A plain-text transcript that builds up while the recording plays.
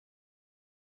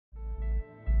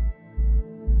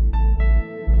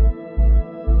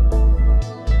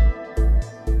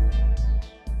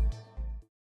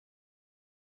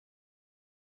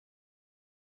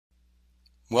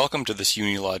Welcome to this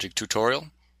UniLogic tutorial.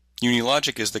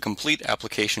 UniLogic is the complete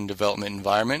application development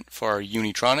environment for our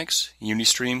Unitronics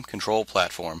UniStream control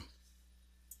platform.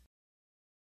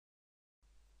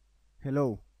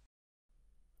 Hello,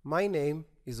 my name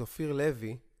is Ophir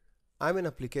Levy. I'm an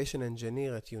application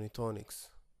engineer at Unitronics.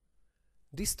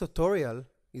 This tutorial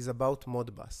is about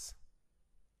Modbus.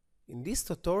 In this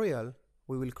tutorial,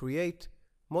 we will create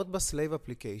Modbus slave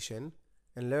application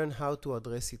and learn how to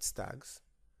address its tags,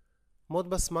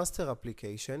 Modbus master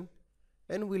application,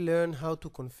 and we learn how to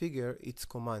configure its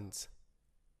commands.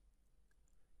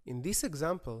 In this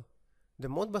example, the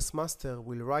Modbus master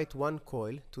will write one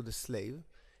coil to the slave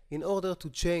in order to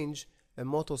change a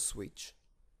motor switch,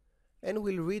 and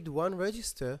will read one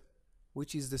register,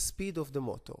 which is the speed of the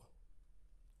motor.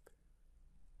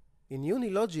 In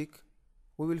UniLogic,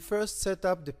 we will first set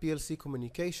up the PLC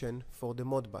communication for the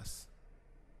Modbus.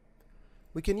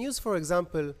 We can use, for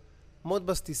example,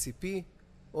 Modbus TCP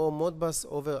or Modbus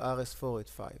over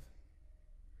RS485.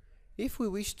 If we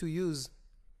wish to use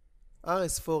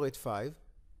RS485,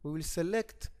 we will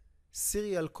select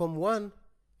Serial COM1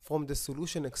 from the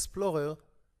Solution Explorer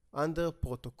under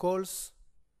Protocols,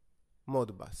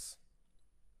 Modbus.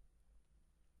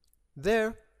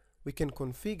 There, we can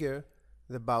configure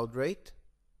the baud rate,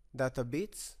 data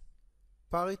bits,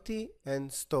 parity,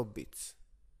 and stop bits.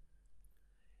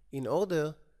 In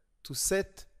order to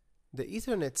set the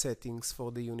Ethernet settings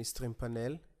for the UniStream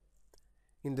panel,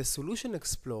 in the Solution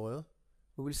Explorer,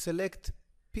 we will select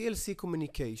PLC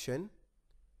Communication,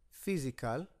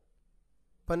 Physical,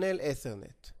 Panel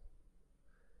Ethernet.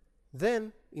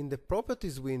 Then, in the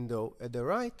Properties window at the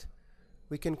right,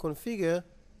 we can configure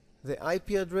the IP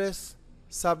address,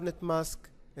 subnet mask,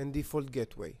 and default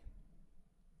gateway.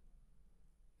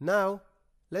 Now,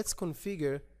 let's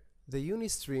configure the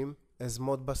UniStream as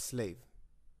Modbus slave.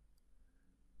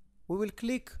 We will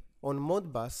click on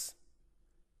Modbus,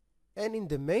 and in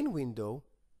the main window,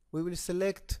 we will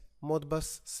select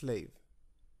Modbus slave.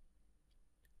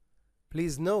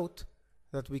 Please note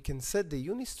that we can set the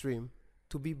UniStream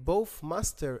to be both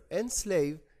master and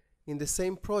slave in the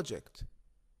same project.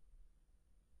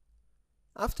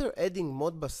 After adding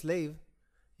Modbus slave,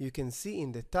 you can see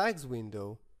in the tags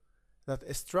window that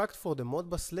a struct for the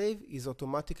Modbus slave is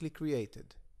automatically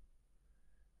created.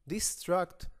 This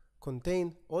struct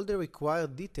contains all the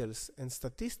required details and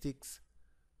statistics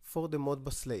for the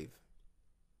Modbus slave.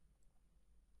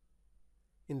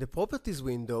 In the Properties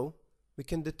window, we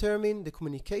can determine the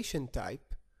communication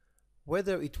type,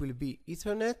 whether it will be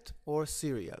Ethernet or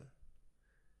serial.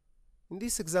 In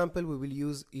this example, we will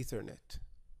use Ethernet.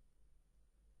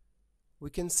 We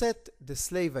can set the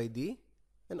slave ID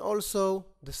and also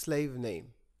the slave name.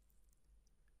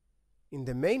 In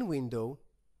the main window,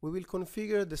 we will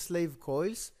configure the slave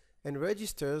coils and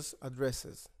registers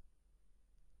addresses.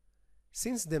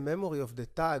 Since the memory of the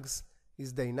tags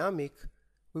is dynamic,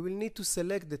 we will need to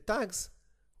select the tags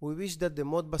we wish that the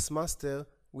Modbus master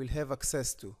will have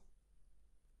access to.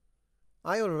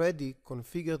 I already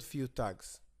configured few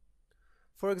tags.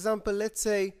 For example, let's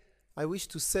say I wish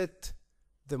to set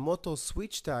the motor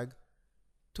switch tag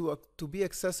to be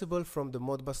accessible from the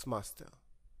Modbus master.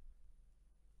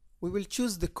 We will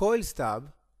choose the Coils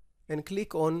tab and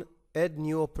click on Add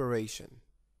New Operation.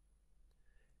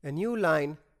 A new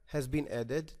line has been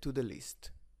added to the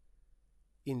list.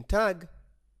 In Tag,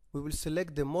 we will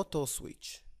select the motor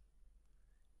switch.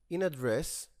 In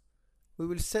Address, we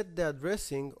will set the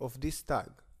addressing of this tag.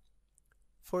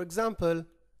 For example,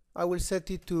 I will set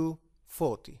it to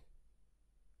 40.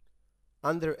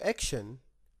 Under Action,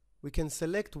 we can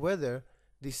select whether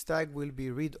this tag will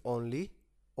be read-only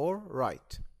or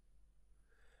write.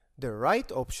 The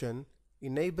Write option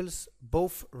enables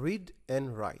both read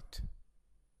and write.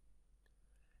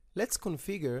 Let's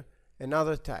configure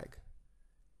another tag.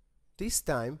 This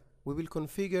time, we will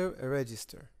configure a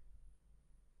register.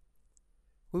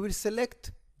 We will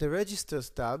select the Registers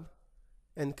tab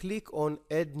and click on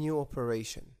Add New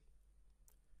Operation.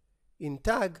 In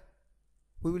Tag,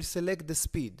 we will select the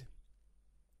speed.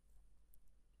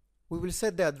 We will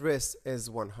set the address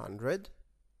as 100.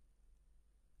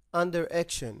 Under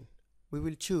Action, we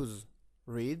will choose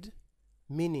Read,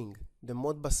 meaning the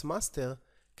Modbus master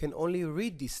can only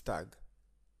read this tag,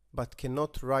 but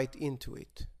cannot write into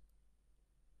it.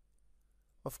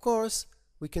 Of course,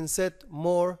 we can set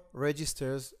more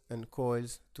registers and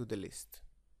coils to the list.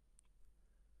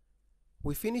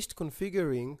 We finished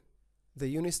configuring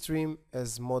the UniStream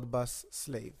as Modbus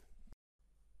slave.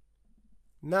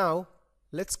 Now,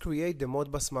 let's create the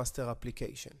Modbus master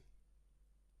application.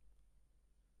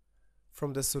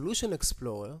 From the Solution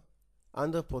Explorer,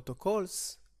 under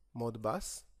Protocols,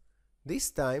 Modbus,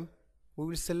 this time we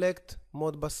will select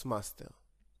Modbus Master.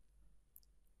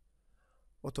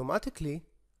 Automatically,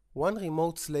 one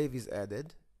remote slave is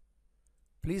added.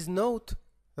 Please note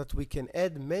that we can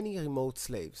add many remote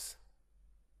slaves.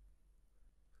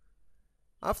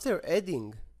 After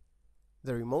adding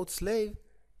the remote slave,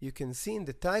 you can see in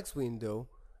the tags window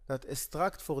that a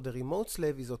struct for the remote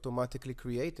slave is automatically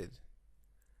created.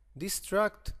 This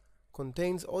struct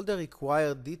contains all the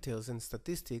required details and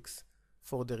statistics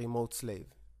for the remote slave.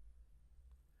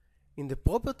 In the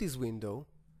Properties window,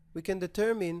 we can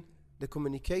determine the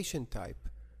communication type,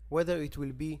 whether it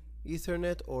will be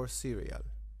Ethernet or serial.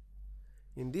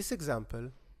 In this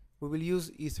example, we will use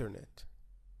Ethernet.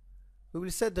 We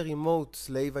will set the remote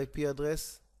slave IP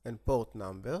address and port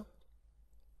number.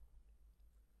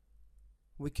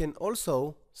 We can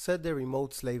also set the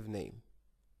remote slave name.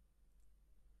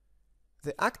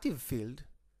 The active field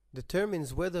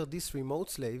determines whether this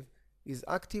remote slave is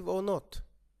active or not.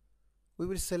 We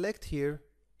will select here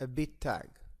a bit tag.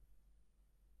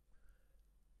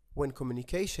 When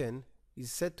communication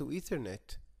is set to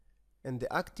Ethernet and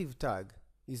the active tag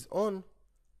is on,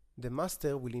 the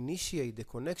master will initiate the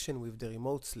connection with the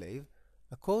remote slave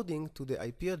according to the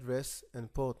IP address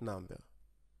and port number.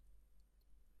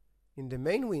 In the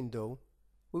main window,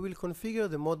 we will configure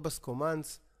the Modbus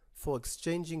commands for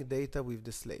exchanging data with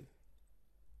the slave.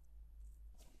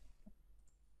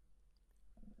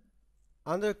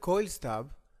 Under Coils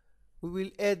tab, we will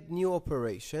add new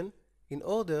operation in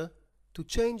order to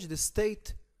change the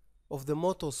state of the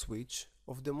motor switch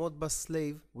of the Modbus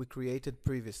slave we created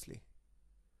previously.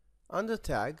 Under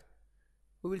Tag,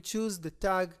 we will choose the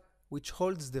tag which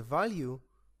holds the value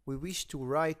we wish to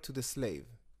write to the slave.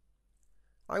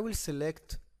 I will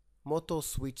select Motor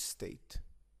Switch State.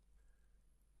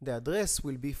 The address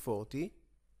will be 40,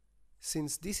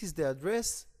 since this is the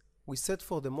address we set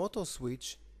for the motor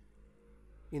switch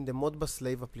in the Modbus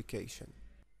slave application.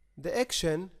 The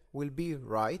action will be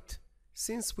write,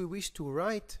 since we wish to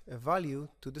write a value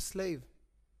to the slave.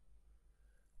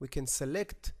 We can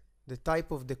select the type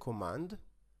of the command.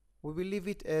 We will leave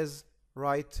it as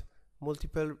write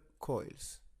multiple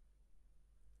coils.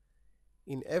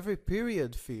 In every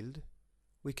period field,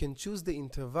 we can choose the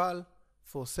interval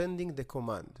for sending the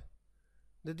command.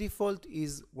 The default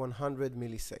is 100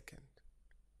 milliseconds.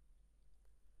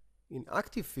 In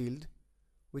active field,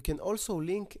 we can also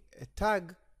link a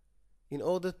tag in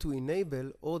order to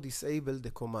enable or disable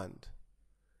the command.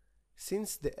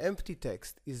 Since the empty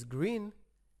text is green,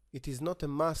 it is not a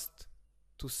must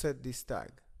to set this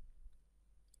tag.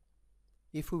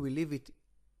 If we will leave it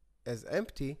as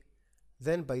empty,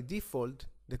 then by default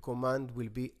the command will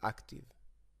be active.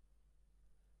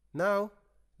 Now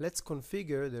let's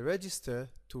configure the register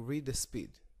to read the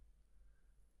speed.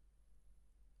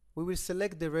 We will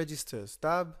select the Registers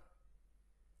tab.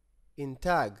 In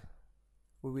Tag,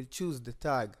 we will choose the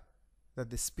tag that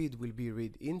the speed will be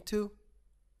read into.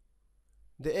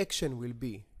 The action will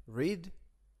be read,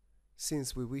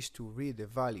 since we wish to read a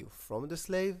value from the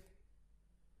slave.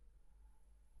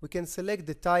 We can select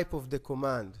the type of the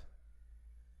command.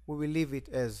 We will leave it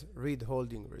as read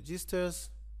holding registers.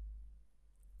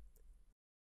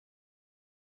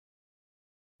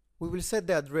 We will set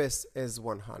the address as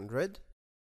 100.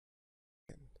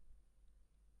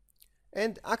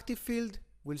 And active field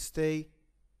will stay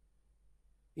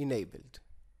enabled.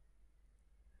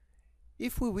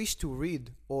 If we wish to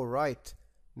read or write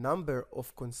number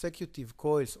of consecutive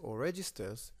coils or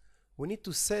registers, we need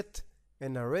to set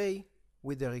an array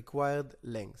with the required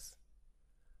length.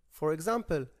 For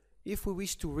example, if we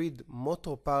wish to read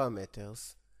motor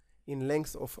parameters in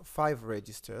length of 5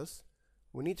 registers,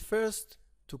 we need first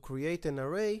to create an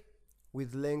array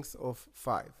with length of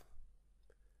 5.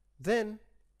 Then,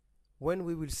 when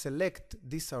we will select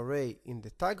this array in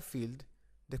the tag field,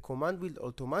 the command will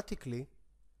automatically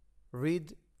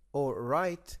read or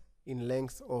write in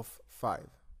length of 5.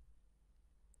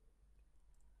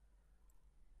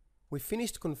 We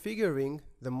finished configuring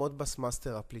the Modbus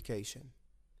master application.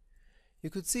 You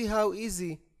could see how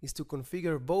easy it is to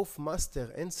configure both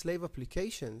master and slave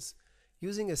applications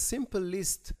using a simple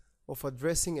list of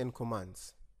addressing and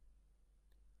commands.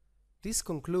 This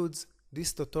concludes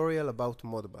this tutorial about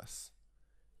Modbus.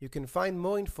 You can find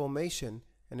more information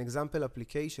and example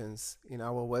applications in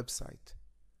our website.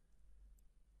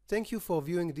 Thank you for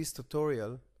viewing this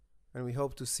tutorial, and we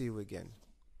hope to see you again.